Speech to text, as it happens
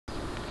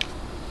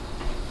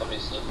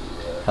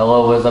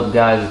Hello, what's up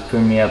guys, it's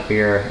Pudinmeup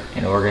here,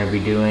 and we're going to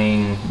be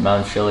doing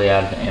Mount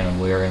Chiliad,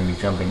 and we are going to be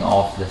jumping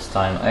off this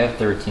time. I have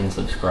 13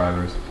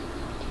 subscribers,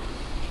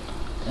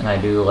 and I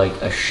do like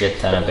a shit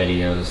ton of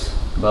videos,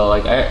 but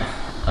like,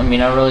 I mean,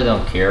 I really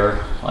don't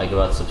care, like,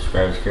 about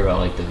subscribers, I care about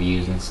like the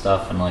views and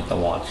stuff, and like the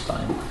watch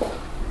time.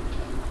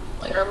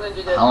 Like, how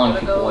long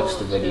people watch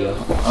the video.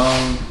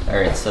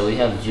 Alright, so we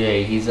have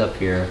Jay, he's up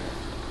here.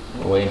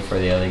 We're waiting for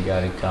the other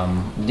guy to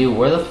come. Dude,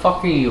 where the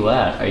fuck are you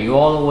at? Are you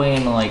all the way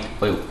in like,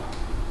 wait.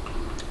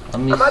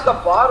 I'm at the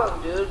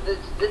bottom, dude. This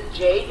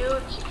J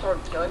dude keeps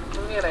on killing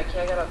for me and I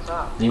can't get on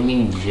top. What do you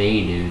mean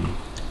J dude?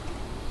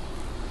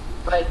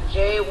 Like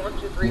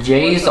J123.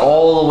 Jay's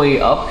all the way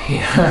up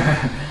here.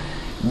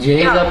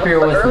 Jay's up here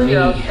with me.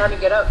 I was trying to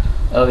get up.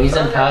 Oh, he's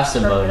in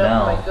passive mode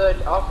now. My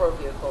good off-road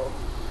vehicle.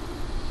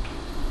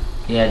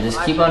 Yeah,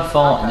 just keep on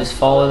following. Just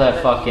follow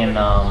that fucking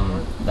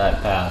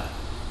that path.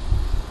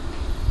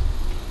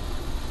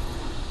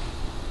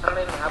 I don't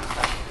even have a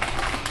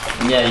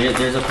path. Yeah,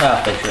 there's a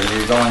path that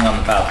you're going on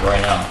the path right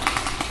now.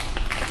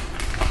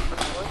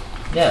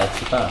 Yeah, that's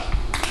the path.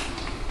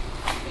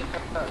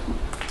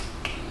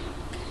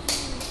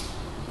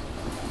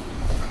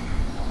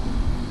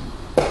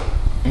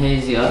 Hey,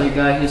 is the other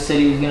guy who said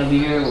he was gonna be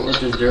here with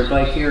his dirt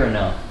bike here or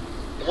no?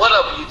 What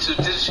up, YouTube?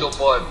 This is your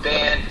boy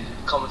Band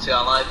coming to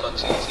your life on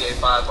GTA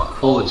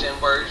 5 Origin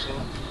version,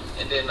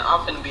 and then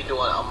I'm gonna be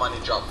doing a money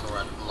drop for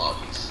random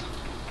lobbies.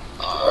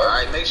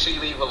 Alright, make sure you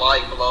leave a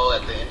like below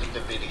at the end of the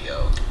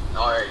video.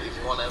 Alright, if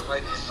you want to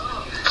invite this.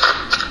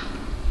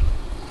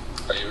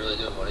 Are you really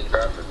doing money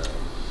drop or no?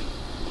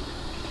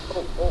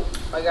 Oh,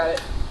 I got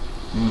it.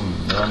 You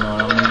don't know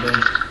what I'm gonna do?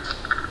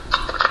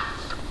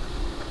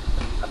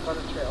 Up on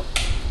the trail.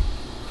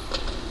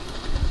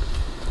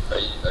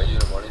 Are you a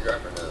money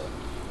drop or no?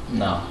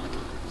 No.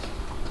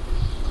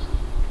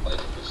 Why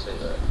did you say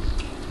that?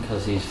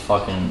 Because he's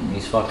fucking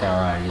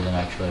alright. He doesn't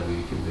actually have a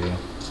YouTube video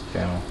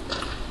channel.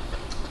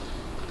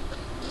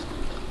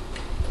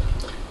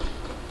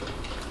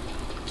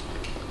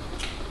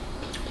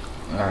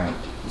 Alright,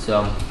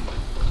 so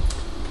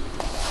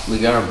we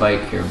got our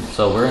bike here,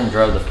 so we're gonna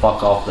drive the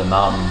fuck off the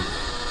mountain.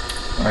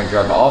 We're gonna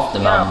drive off the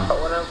mountain.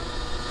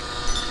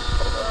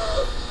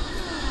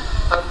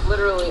 I'm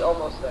literally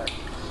almost there.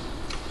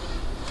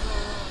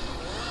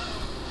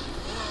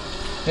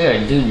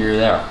 Yeah, dude, you're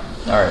there.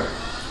 Alright.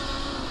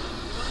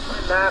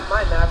 Our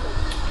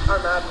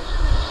map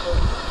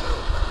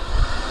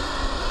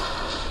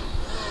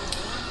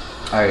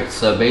is Alright,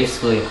 so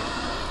basically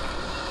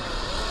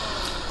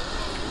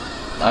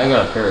I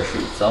got a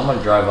parachute, so I'm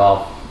gonna drive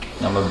off.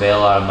 I'm gonna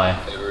bail out of my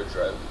bike. Where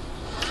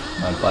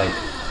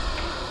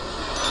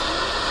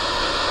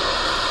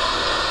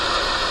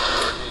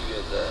do you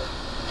get that?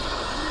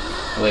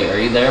 Wait, are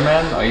you there,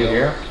 man? Are you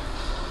here?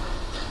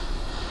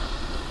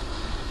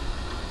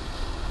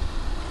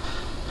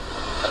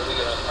 How do we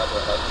get on top of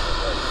the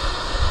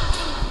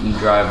house? You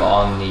drive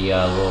on the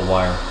little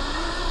wire.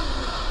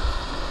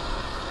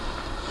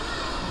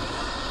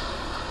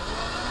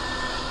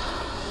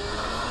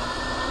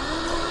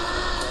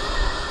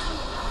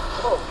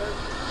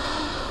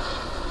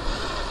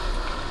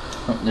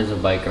 Oh, there's a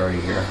bike already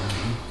here.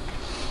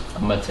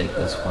 I'm gonna take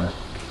this one.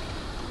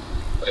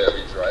 Wait, are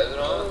we driving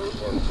on or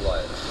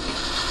flying?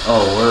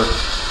 Oh,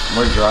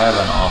 we're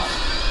driving off.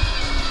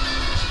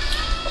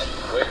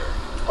 Where?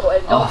 Oh,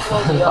 and don't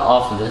slow me up.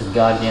 Off of this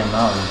goddamn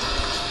mountain.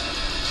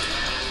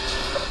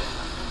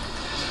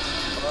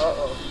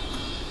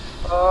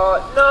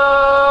 No!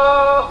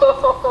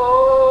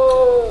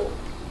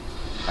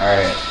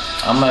 Alright,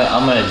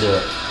 I'm gonna do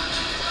it.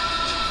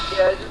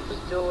 Yeah,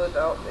 just do it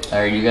without me.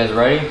 Alright, you guys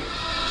ready?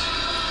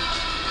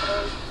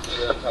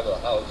 You're on top of the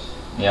house.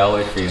 Yeah, I'll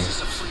wait for you.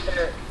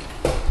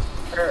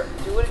 Here,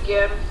 do it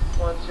again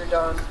once you're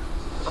done.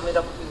 I'll meet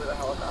up with you with a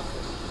helicopter.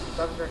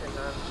 Sounds freaking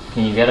nice.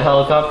 Can you get a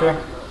helicopter?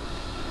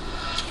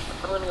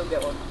 I'm gonna go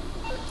get one.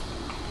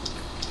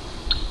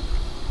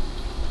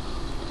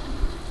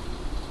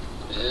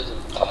 It is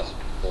impossible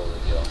to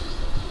get off this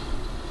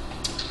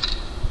thing.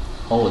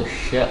 Holy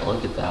shit,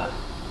 look at that.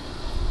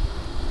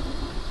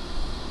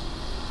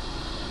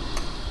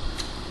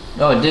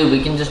 Oh, dude,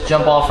 we can just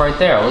jump off right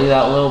there. Look at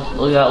that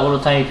little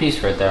tiny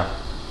piece right there.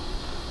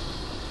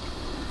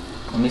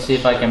 Let me see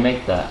if I can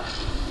make that.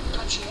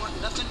 Don't you want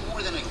nothing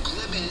more than a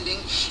glib ending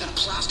and a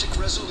plastic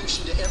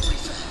resolution to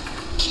everything?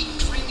 Keep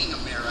dreaming,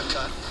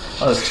 America.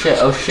 Oh shit,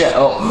 oh shit,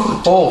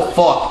 oh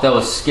fuck, that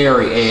was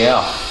scary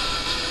AF.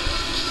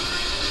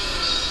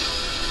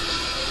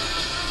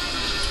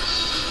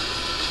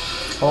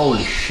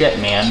 Holy shit,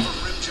 man.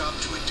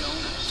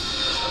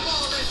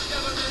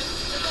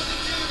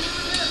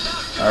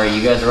 Alright,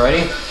 you guys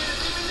ready?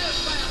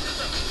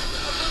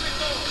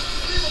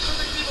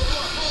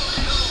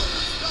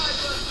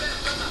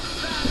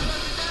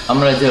 I'm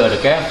gonna do it,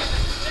 okay?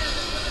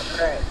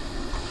 Alright.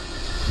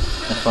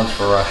 This one's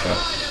for Russia.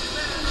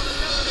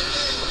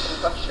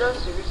 Russia?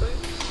 Seriously?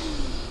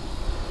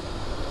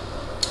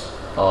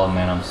 Oh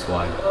man, I'm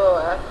swag. Oh,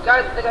 I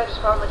think I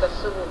just found like a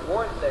civil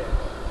war thing.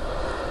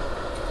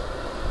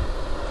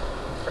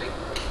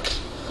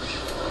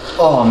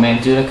 Oh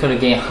man, dude, I could have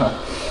gained.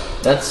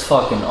 That's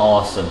fucking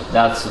awesome.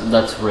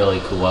 That's really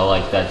cool. I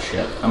like that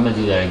shit. I'm gonna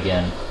do that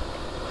again.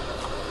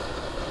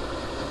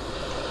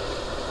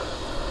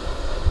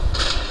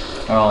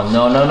 Oh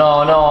no no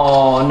no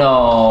no no!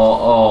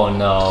 Oh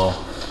no!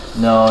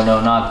 No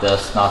no, not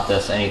this, not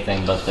this.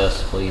 Anything but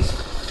this, please.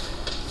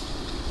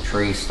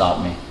 Tree,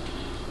 stop me.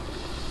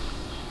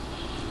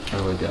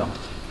 There we go.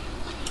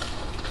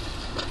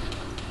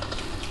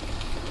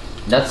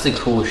 That's the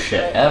coolest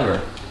shit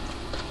ever.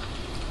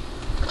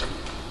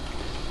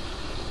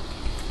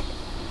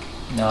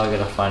 Now I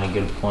gotta find a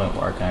good point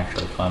where I can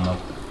actually climb up.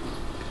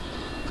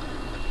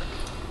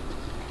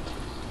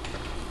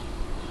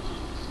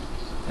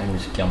 And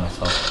just kill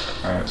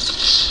myself. Alright.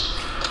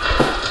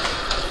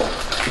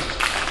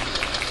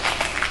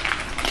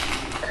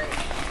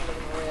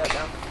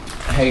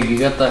 Hey, you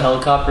got the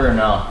helicopter or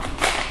no?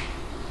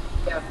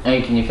 Yeah.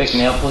 Hey, can you pick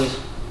me up, please?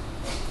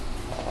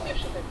 Yeah,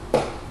 sure thing.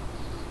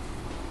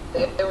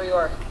 Stay where you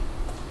are.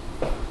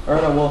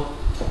 Alright, I will.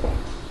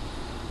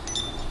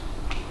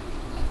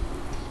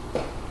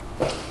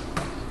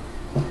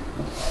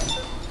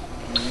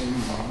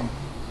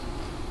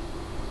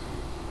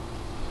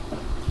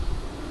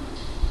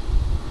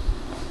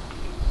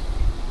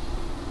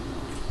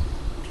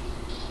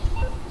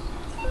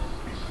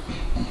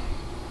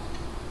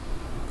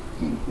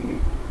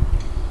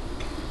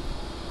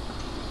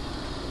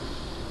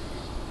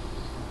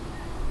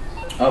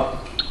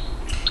 Up.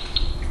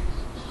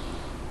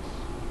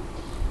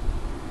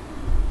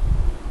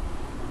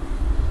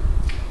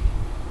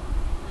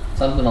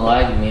 Something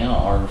lagged me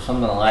out, or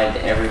something lagged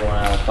everyone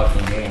out of the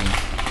fucking game.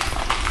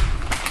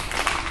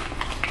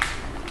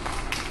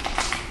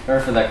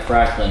 Sorry for that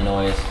crackling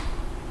noise.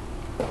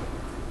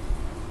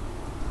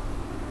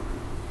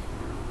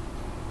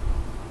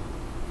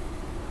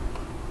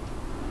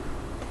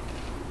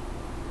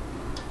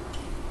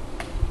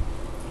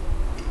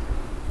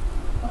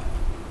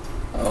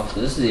 Oh,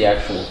 so this is the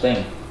actual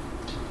thing.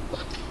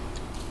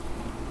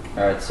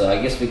 Alright, so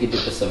I guess we could do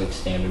Pacific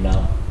Standard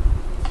now.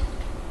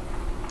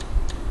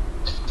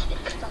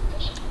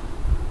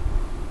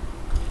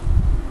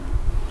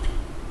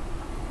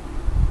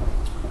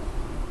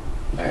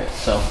 Alright,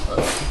 so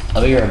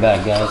I'll be right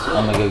back, guys.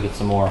 I'm gonna go get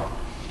some more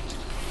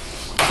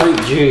fruit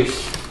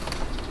juice.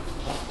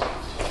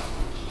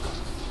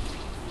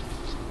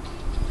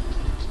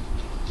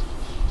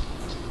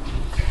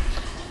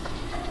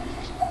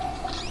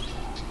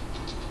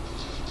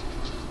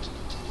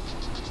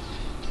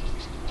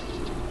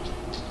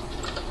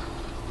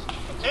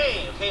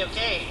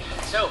 Okay.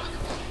 So,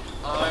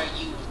 are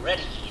you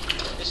ready?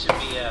 This should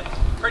be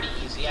pretty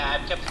easy.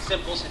 I've kept it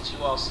simple since you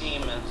all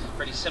seem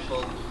pretty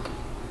simple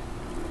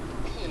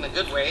in a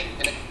good way.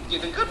 In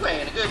a good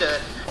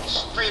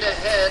straight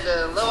ahead,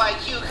 low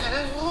IQ kind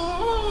of.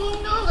 Oh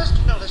no, let's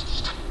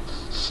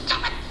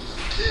stop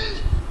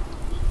it.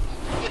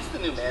 It's the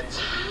new meds.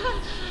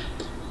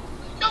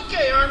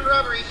 Okay, armed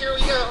robbery. Here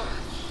we go.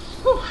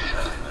 Whew.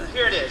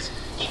 Here it is.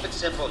 Keep it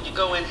simple. You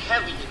go in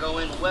heavy. You go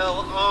in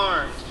well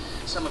armed.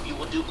 Some of you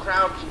will do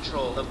crowd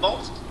control. The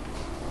vault.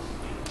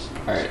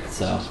 Alright,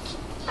 so.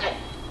 Okay.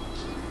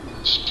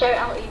 Share it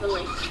out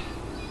evenly.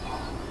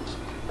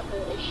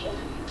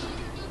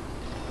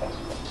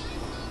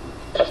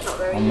 That's not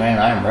very Oh man,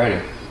 I am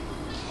ready.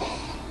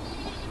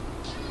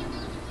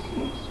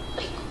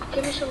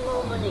 Give me some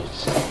more money.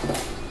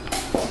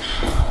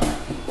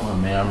 Oh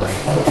man, I'm ready.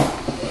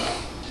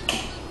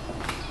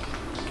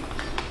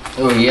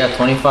 Oh yeah,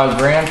 25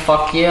 grand?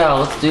 Fuck yeah,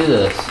 let's do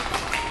this.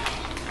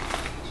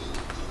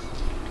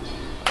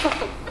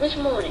 Give me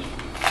some more money.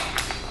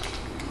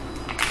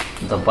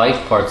 The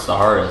bike part's the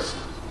hardest.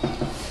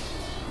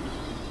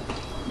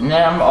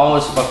 Nah, I'm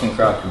always fucking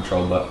crowd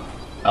control, but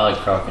I like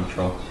crowd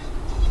control.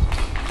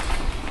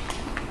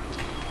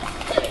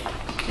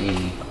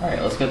 Easy.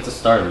 Alright, let's get this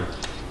started.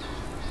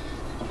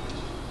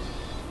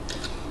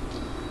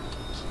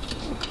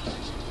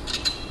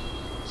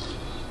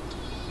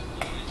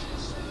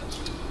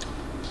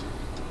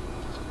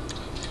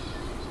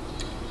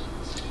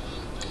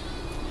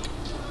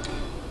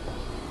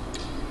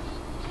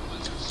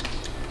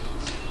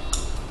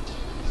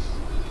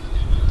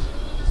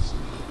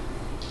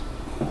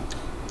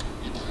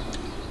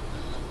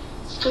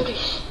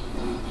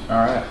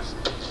 Alright.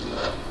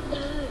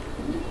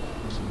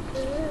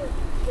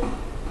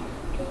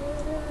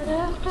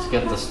 Let's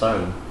get this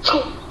started.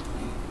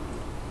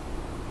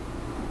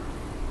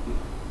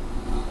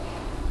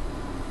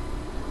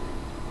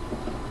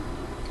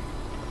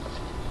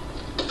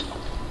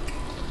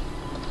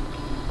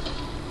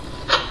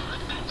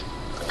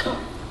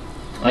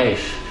 Hey,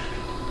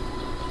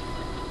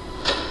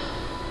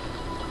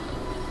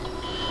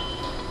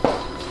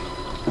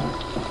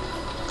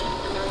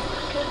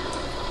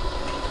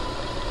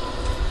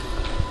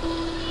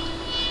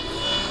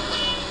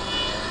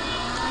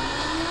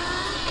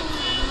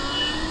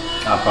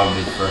 I'll probably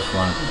be the first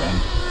one at the game.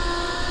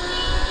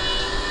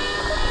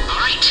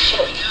 Alright,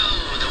 here we go.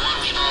 The one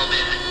we've all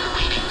been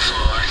waiting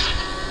for.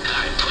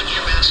 Put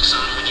your masks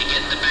on when you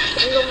get in the bank.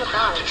 Put it on the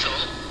Crowd bag. control.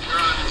 You're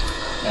on.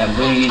 I'm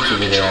doing a YouTube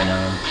video right now.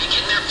 Get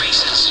in their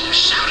faces,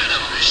 shout at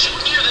them, shoot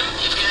near them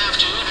if you have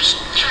to. Just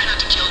try not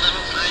to kill them.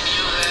 I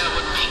knew that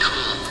wouldn't be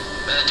cool.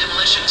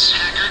 Demolitions,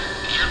 Hacker,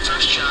 your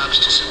first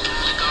job's to subdue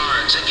the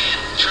guards. Again,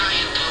 try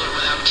and do it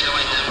without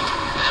killing them.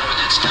 And when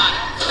that's done,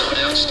 go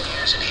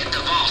downstairs and hit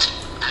the vault.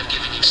 I've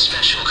given you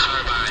special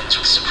carbines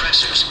with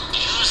suppressors.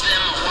 Use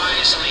them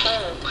wisely.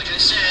 Like I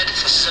said,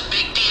 this is a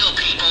big deal,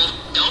 people.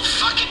 Don't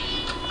fuck it.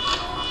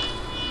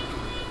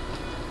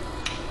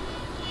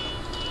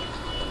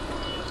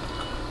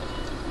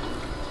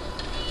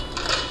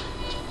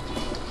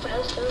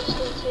 Where's those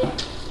things here?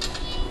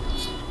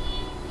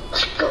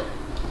 Let's go.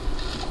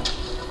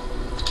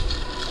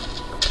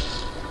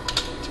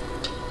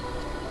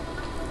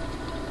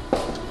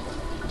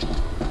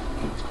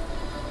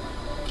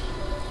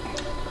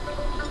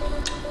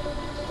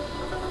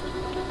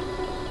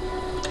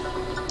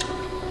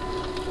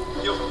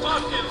 You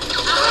fucking...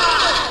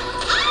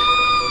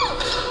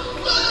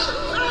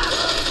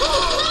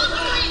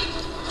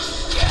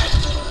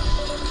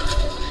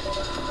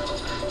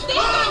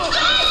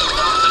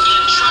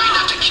 Again, try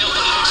not to kill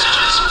the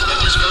hostages. If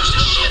this goes to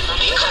shit,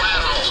 we'll need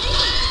collateral.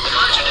 The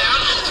guards are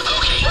down?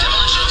 Okay,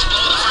 demolitions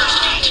blow the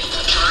first gate.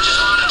 Charges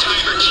are on a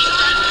timer. Keep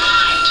that in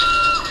mind.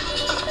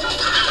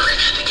 Remember,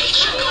 the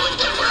gates you're going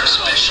through are a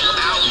special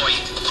alloy.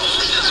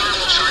 Only the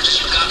thermal charges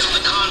you got from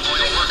the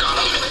convoy will work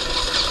on them.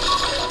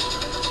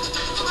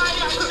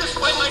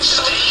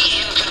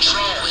 Stay in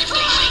control. If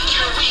they think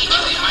you're weak,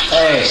 they might...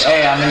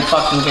 Hey, I'm in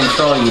fucking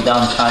control, you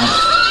dumb cunt.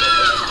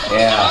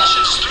 Yeah.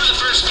 Demolitions through the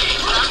first gate.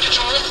 Ground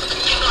control,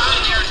 get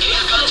behind there and get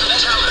your gun to the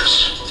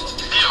tellers.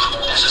 Now,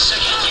 there's a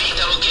second gate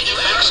that'll get you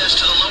access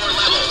to the lower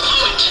level.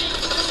 Blow it.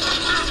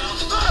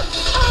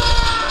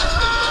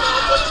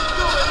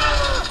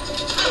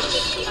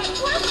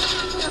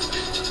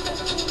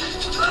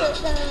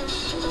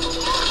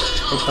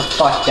 Sit the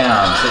fuck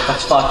down. Sit the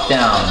fuck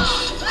down.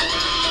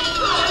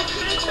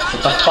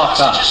 Sit the fuck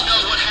up. Just know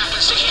what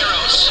happens to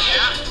heroes,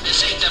 yeah?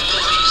 This ain't the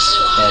movies.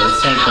 Yeah,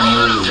 this ain't the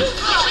movie.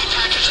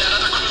 Repackage that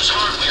other crew's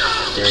hardware.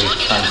 Dirty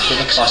Plug it cunt. into Sit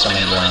the the fuck access on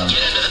the panel and ground.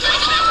 get into the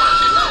bank network.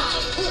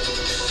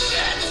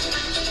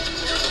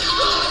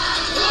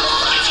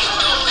 If you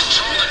don't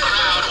control the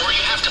crowd or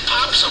you have to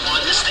pop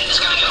someone, this thing is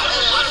gonna get a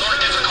whole lot more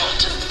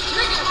difficult.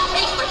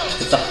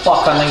 Sit the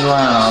fuck on the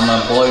ground. I'm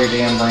gonna blow your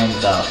damn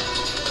brains out.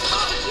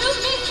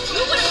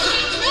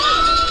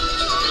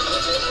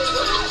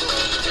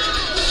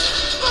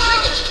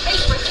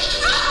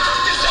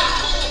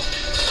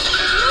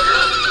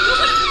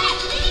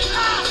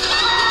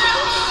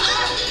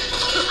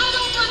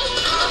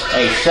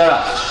 Hey, shut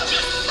up.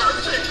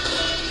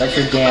 Shut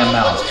your damn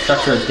mouth.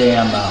 Shut your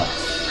damn mouth.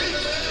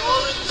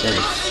 Dirty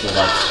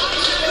slut.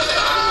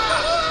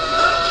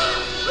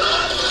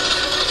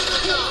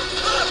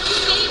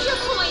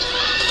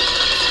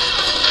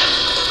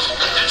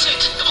 That's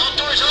it. The vault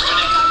door is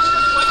opening.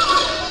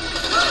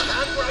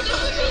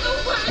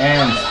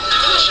 And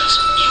Demolitions.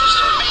 Use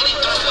the remaining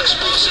thermal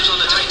explosives on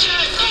the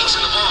titanium gates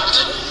in the vault.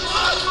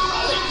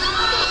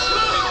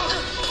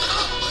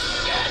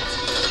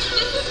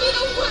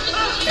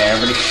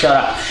 everybody shut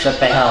up. Shut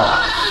the hell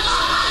up.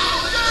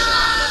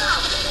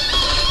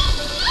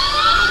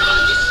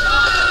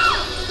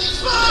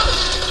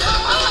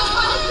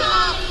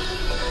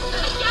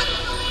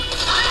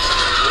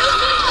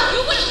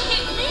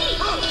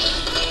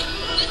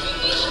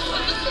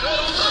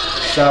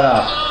 Shut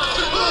up.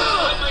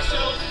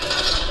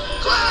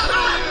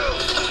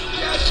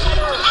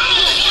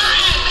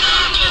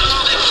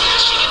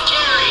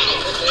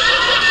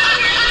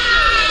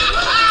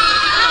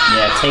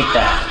 Yeah, take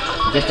that.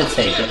 Get the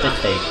take, get the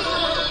take.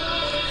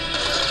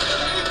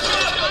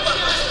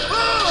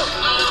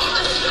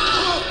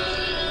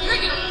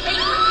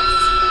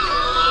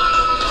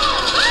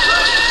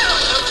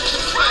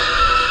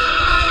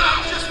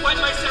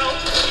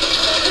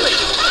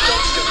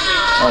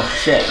 Oh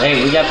shit,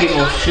 hey, we got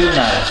people shooting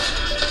at us.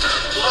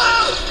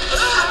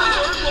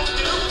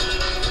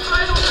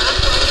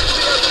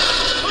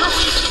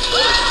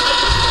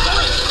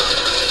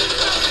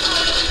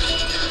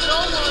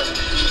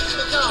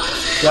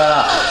 Shut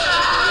up.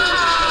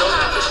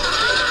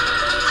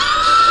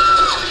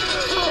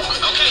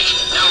 Okay,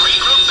 now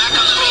regroup back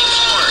on the main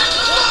floor.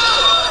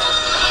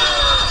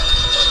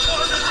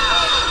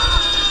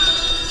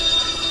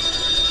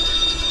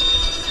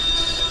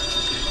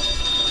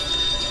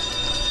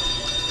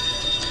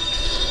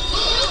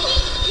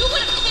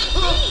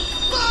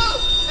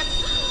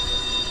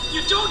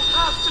 You don't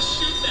have to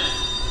shoot that.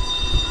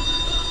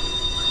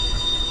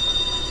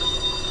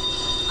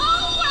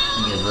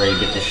 You guys ready to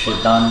get this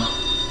shit done?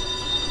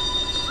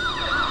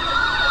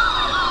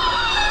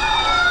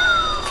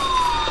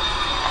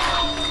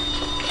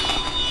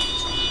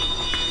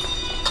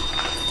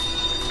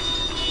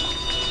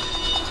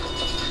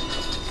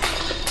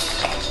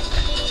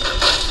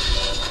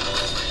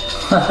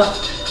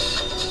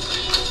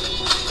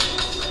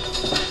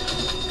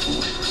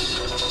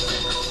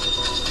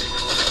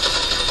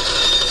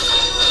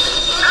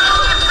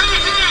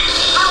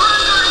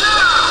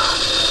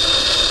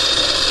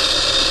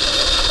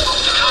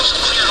 The cops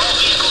have cleared all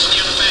vehicles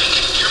near the bank.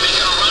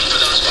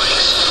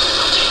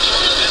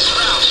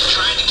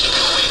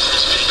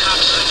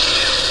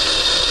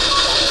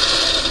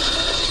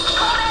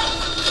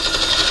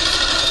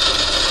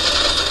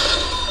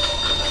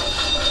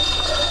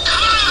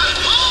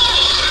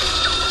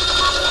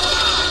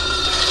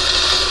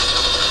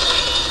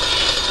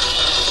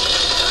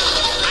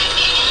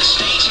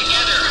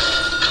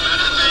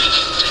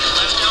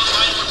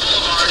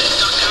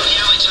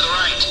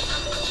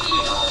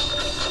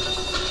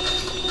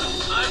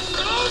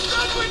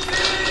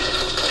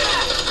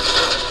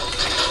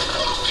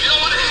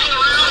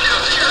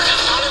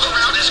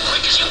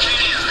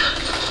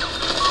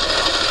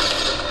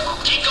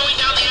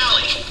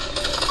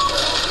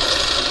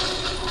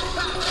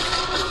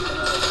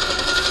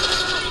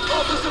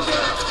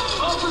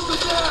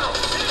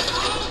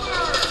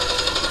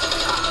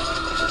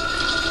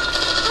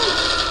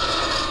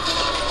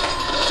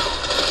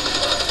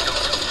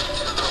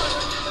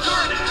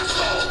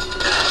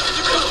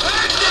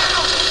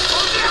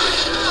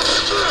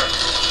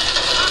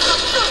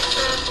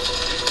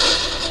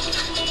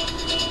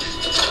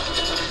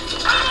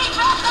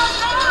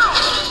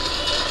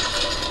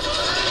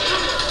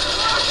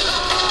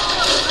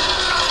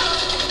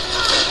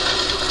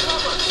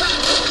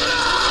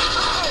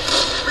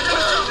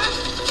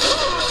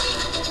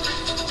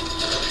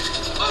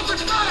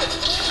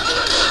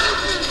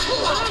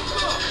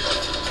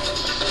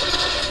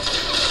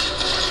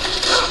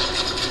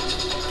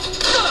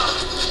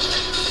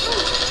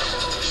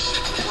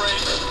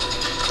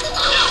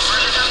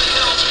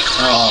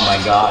 my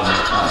god.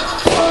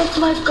 Oh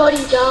my god,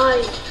 he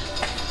died.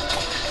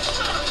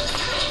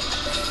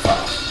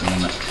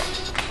 Damn it.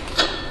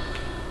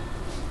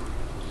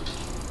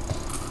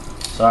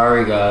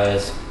 Sorry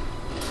guys.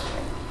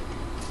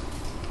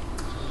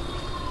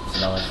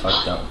 No, I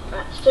fucked up.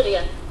 Right, let's do it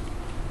again.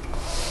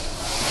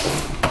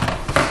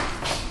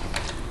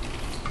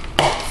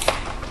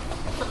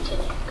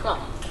 Continue. Come on.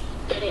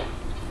 Do it again.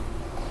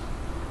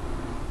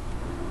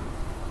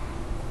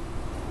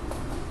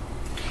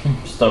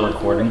 Still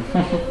recording.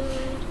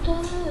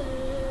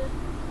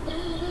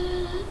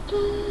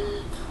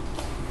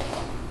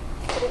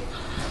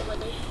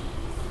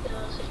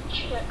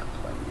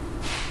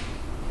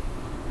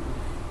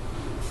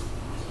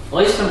 At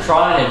least I'm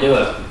trying to do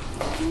it.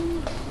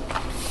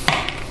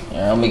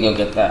 Yeah, let me go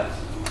get that.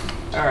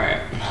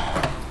 Alright.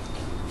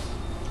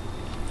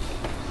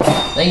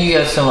 Thank you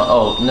guys so much.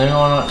 Oh, no, never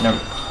mind. I'm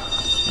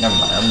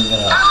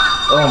gonna.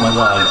 Oh my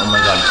god, oh my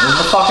god. Move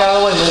the fuck out of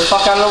the way, move the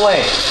fuck out of the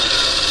way.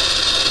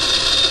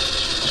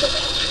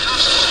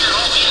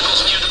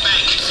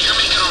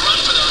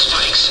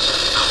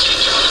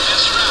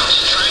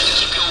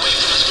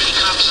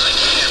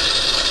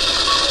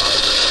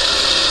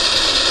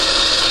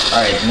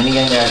 Alright,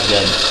 minigun guy's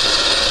good.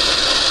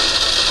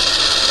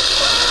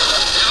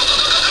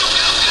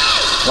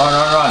 Run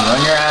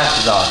your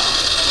asses off.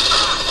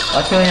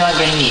 Why can we not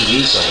get these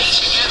vehicles?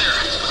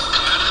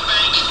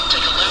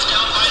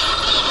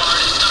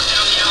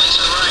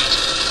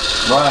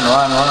 Run.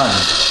 Run.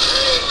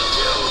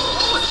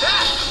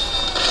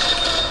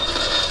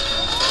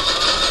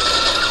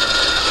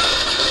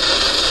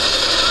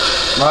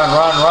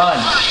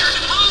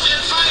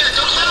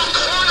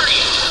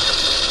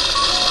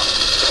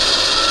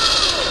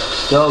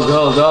 Go.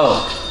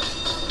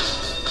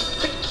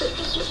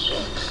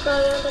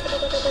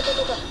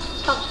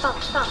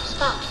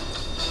 Stop.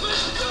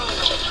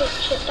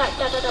 Shit. Die.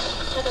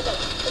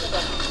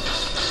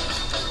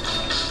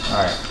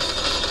 Alright.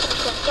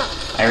 Go.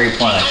 I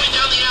replenish.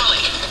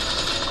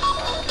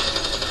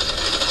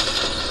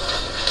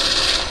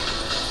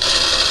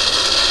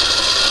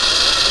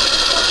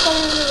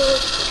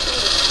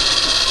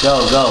 Go.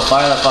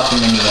 Fire that fucking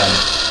minigun.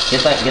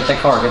 Get the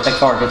car.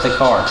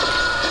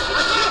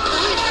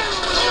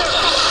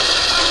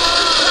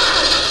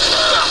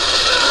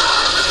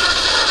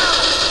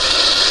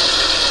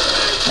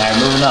 Alright,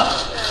 moving up.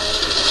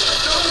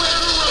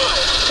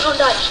 Don't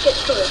die, just get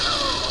through it.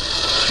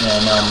 Yeah,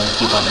 no, I'm gonna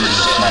keep on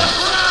eating snacks.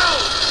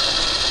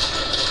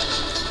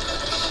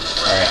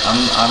 Alright,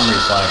 I'm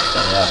replenished, so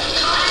yeah.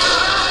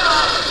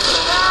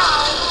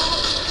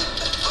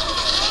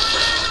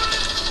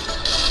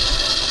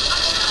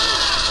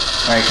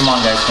 Alright, come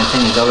on guys,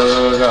 continue. Go.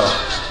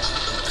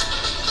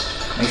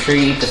 Make sure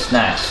you eat the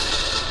snacks.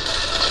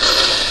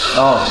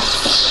 Oh.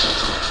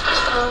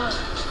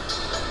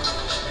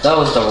 That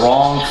was the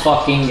wrong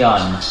fucking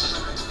gun.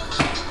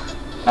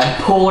 I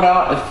pulled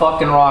out a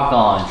fucking rocket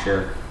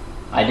launcher.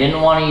 I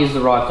didn't want to use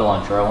the rocket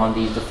launcher. I wanted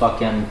to use the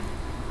fucking...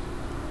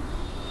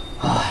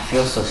 Oh, I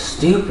feel so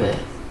stupid.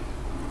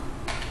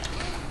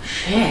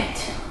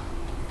 Shit.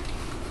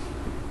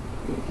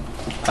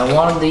 I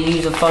wanted to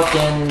use the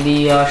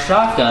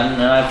shotgun,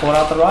 and I pulled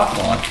out the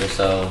rocket launcher,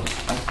 so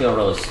I feel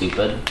really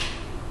stupid.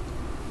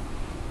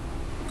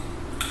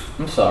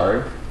 I'm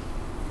sorry.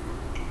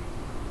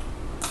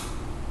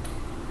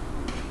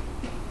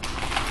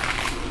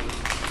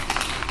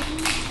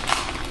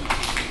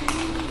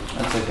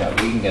 That's okay.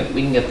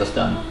 We can get this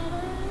done.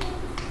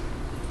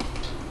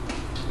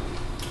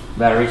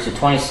 About to reach the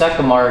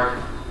 20-second mark.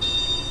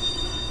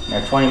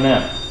 Or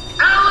 20-minute.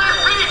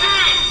 LSPD,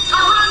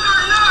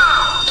 surrender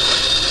now!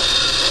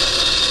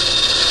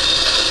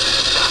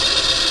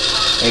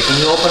 Hey, can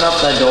you open up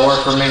that door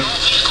for me?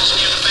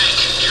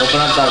 Open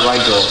up that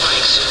right door.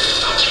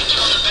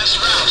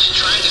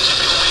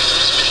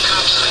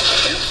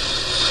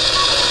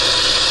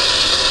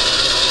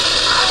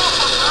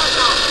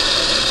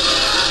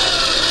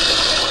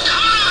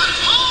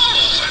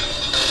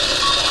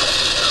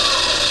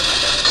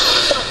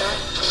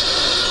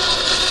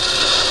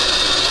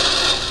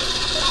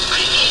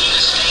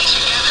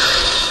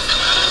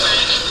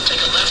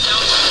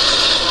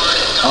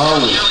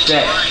 Holy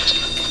shit.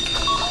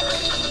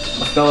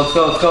 Let's go. You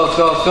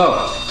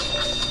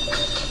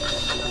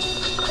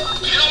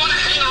don't want to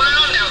hang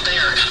around out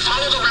there.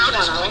 Follow the route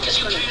as quick as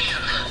you can.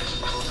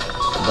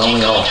 Don't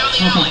we all?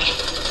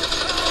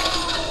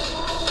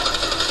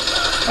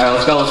 Alright,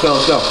 let's go.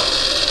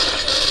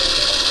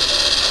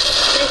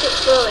 Take it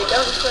slowly,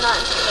 don't run out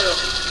into the middle.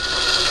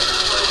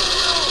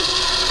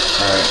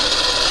 Alright.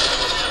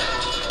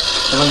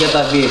 Someone get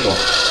that vehicle.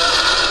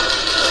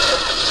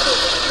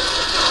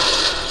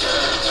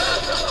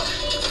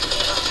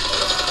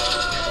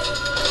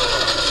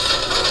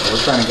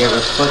 We're trying to get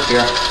this quick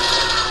here.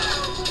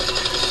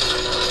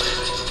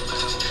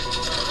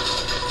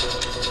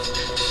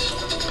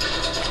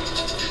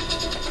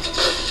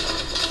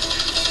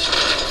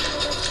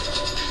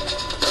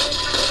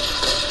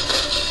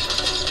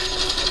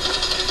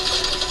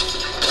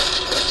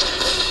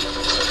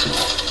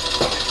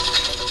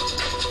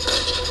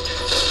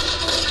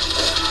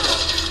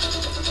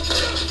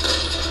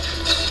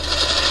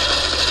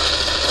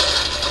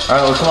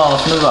 Alright, well, come on,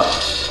 let's move up.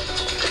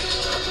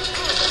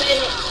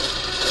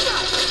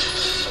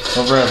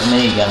 Whoever has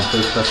minigun,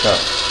 please push up.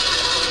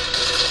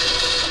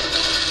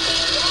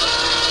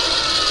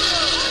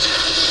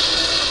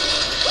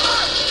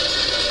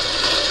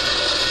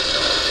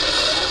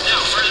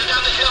 Now, further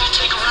down the hill,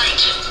 take a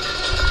right.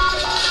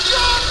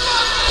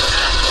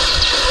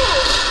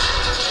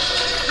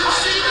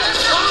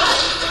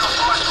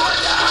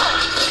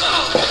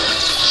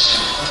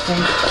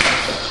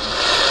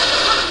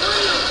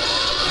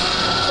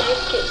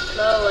 Take it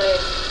slower.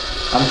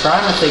 I'm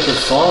trying to take it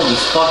slow. These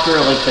fucker,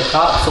 like the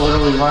cops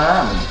literally run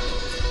at me.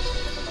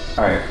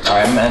 Alright,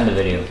 I'm gonna end the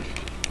video.